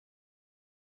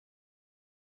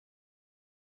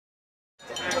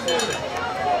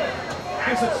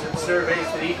Surveys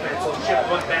the defense, will chip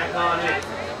one back on it.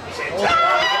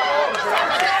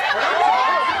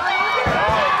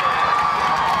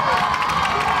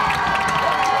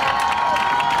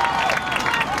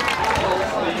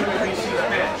 The UMBC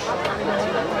bench.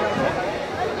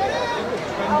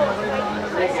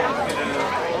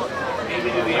 Maybe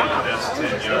to the end of this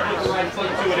 10 yards. Right foot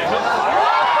to it.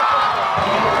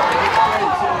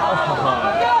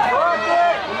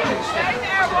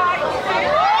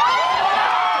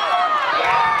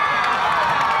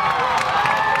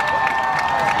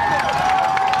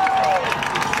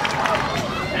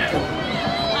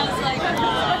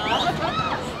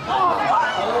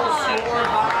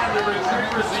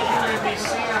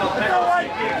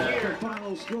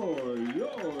 Final score, your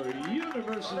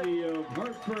University of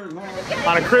Hartford.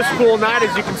 On a crisp, cool night,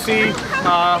 as you can see,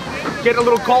 getting a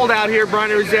little cold out here.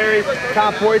 Brian Rosari,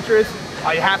 Tom Poitras.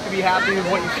 You have to be happy with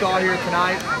what you saw here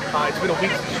tonight. It's been a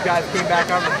week since you guys came back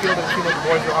out on the field and it seemed like the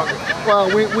boys were hungry. Well,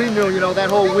 we knew, that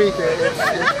whole week,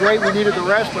 it's great we needed the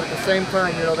rest, but at the same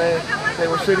time, they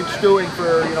were sitting stewing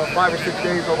for, 5 or 6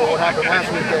 days over what happened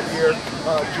last weekend here.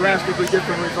 Drastically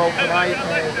different result tonight,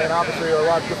 and obviously a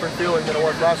lot different feeling than it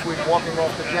was last week, walking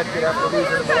off dejected after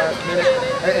losing in the last minute.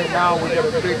 And now we get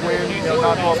a big win,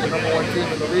 knock off the #1 team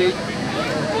in the league.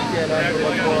 Again, a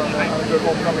good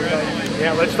homecoming night.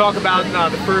 Yeah, let's talk about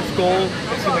the first goal.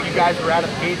 It seemed like you guys were out of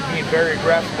the gate being very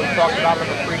aggressive. We talked about it in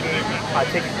the pregame,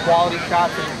 taking quality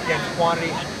shots against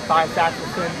quantity. Ty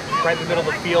Saxelson right in the middle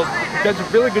of the field. He does a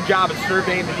really good job of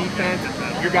surveying the defense.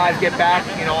 Your guys get back,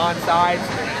 on sides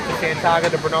to Santaga,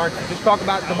 to Bernhardsson. Just talk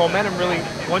about the momentum really.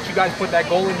 Once you guys put that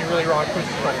goal in, you really were on cruise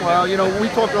control. Well, we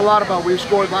talked a lot about we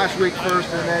scored last week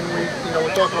first, and then we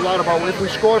talked a lot about if we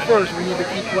score first, we need to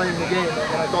keep playing the game.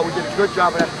 And I thought we did a good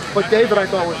job of that. But David, I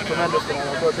thought, was tremendous tonight.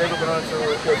 I thought David Bernhardsson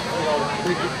was just,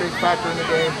 big factor in the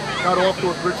game. Got off to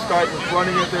a good start, was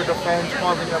running at their defense,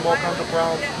 causing them all kinds of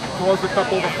problems. Caused a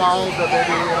couple of the fouls that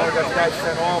maybe, got guys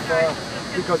sent off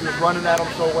because he was running at them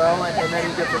so well, and then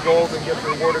he gets a goal and gets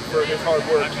rewarded for his hard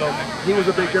work. So he was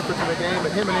a big difference in the game,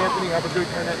 and him and Anthony have a good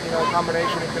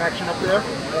combination and connection up there.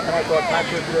 And I thought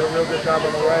Patrick did a real good job on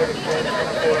the right, and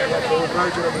I thought it was very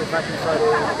good on the attacking side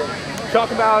early in the game. Talk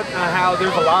about how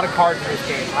there's a lot of cards in this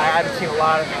game. I haven't seen a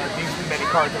lot of these many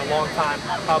cards in a long time,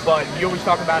 but you always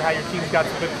talk about how your team's got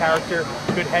some good character,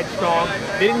 good headstrong.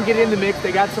 They didn't get in the mix.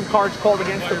 They got some cards called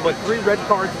against them, but 3 red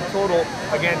cards in total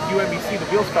against UMBC. The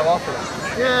wheels fell off of them.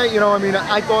 Yeah,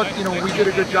 I thought, we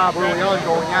did a good job early on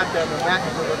going at them, and that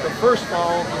the first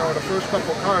foul, the first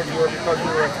couple cards were because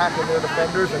we were attacking their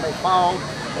defenders, and they fouled,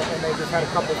 and they just had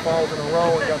a couple fouls in a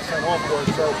row and got sent off for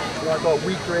it. So, I thought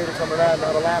we created some of that.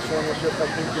 Now the last one was just, I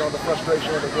think, the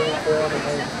frustration of the game for them, and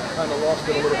they kind of lost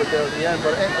it a little bit there at the end.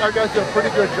 But our guys did a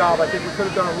pretty good job. I think we could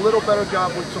have done a little better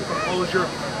job with some composure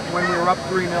when we were up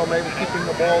 3-0, maybe keeping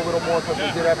the ball a little more because we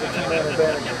did have the 2-man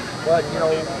advantage. But,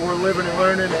 we're living and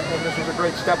learning, and this was a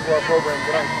great step for our program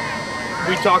tonight.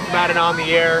 We talked about it on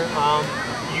the air.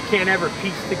 You can't ever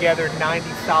piece together 90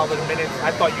 solid minutes.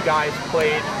 I thought you guys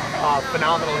played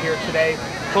phenomenal here today.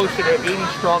 Close to the 80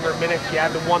 stronger minutes. You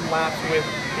had the one lapse with,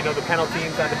 the penalty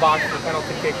inside the box, the penalty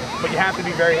kick. But you have to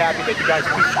be very happy that you guys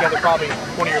pieced together probably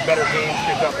one of your better games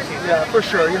throughout the season. Yeah, for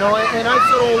sure. And I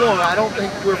said all along, I don't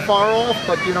think we're far off,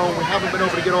 but, we haven't been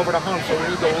able to get over the hump, so we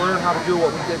need to learn how to do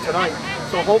what we did tonight.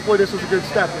 So hopefully this is a good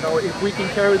step. If we can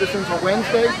carry this into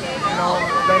Wednesday,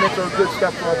 then it's a good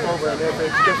step for our program. If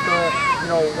it's just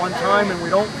one time and we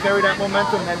don't carry that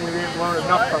momentum, then we didn't learn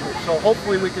enough from it. So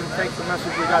hopefully we can take the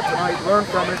message we got tonight, learn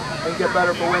from it, and get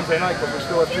better for Wednesday night, because we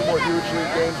still have 2 more huge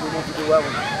league games we need to do well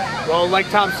in. Well, like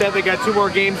Tom said, they got 2 more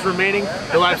games remaining.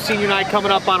 They'll have senior night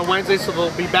coming up on Wednesday, so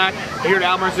they'll be back here at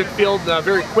Almarzik Field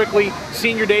very quickly.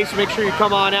 Senior day, so make sure you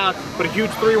come on out. But a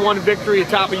huge 3-1 victory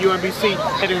atop of UMBC,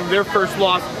 heading to their first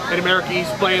loss at America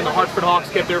East play, and the Hartford Hawks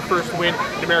get their first win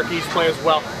at America East play as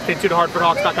well. Stay tuned to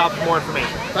HartfordHawks.com for more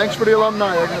information. Thanks for the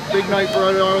alumni. A big night for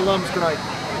our alums tonight.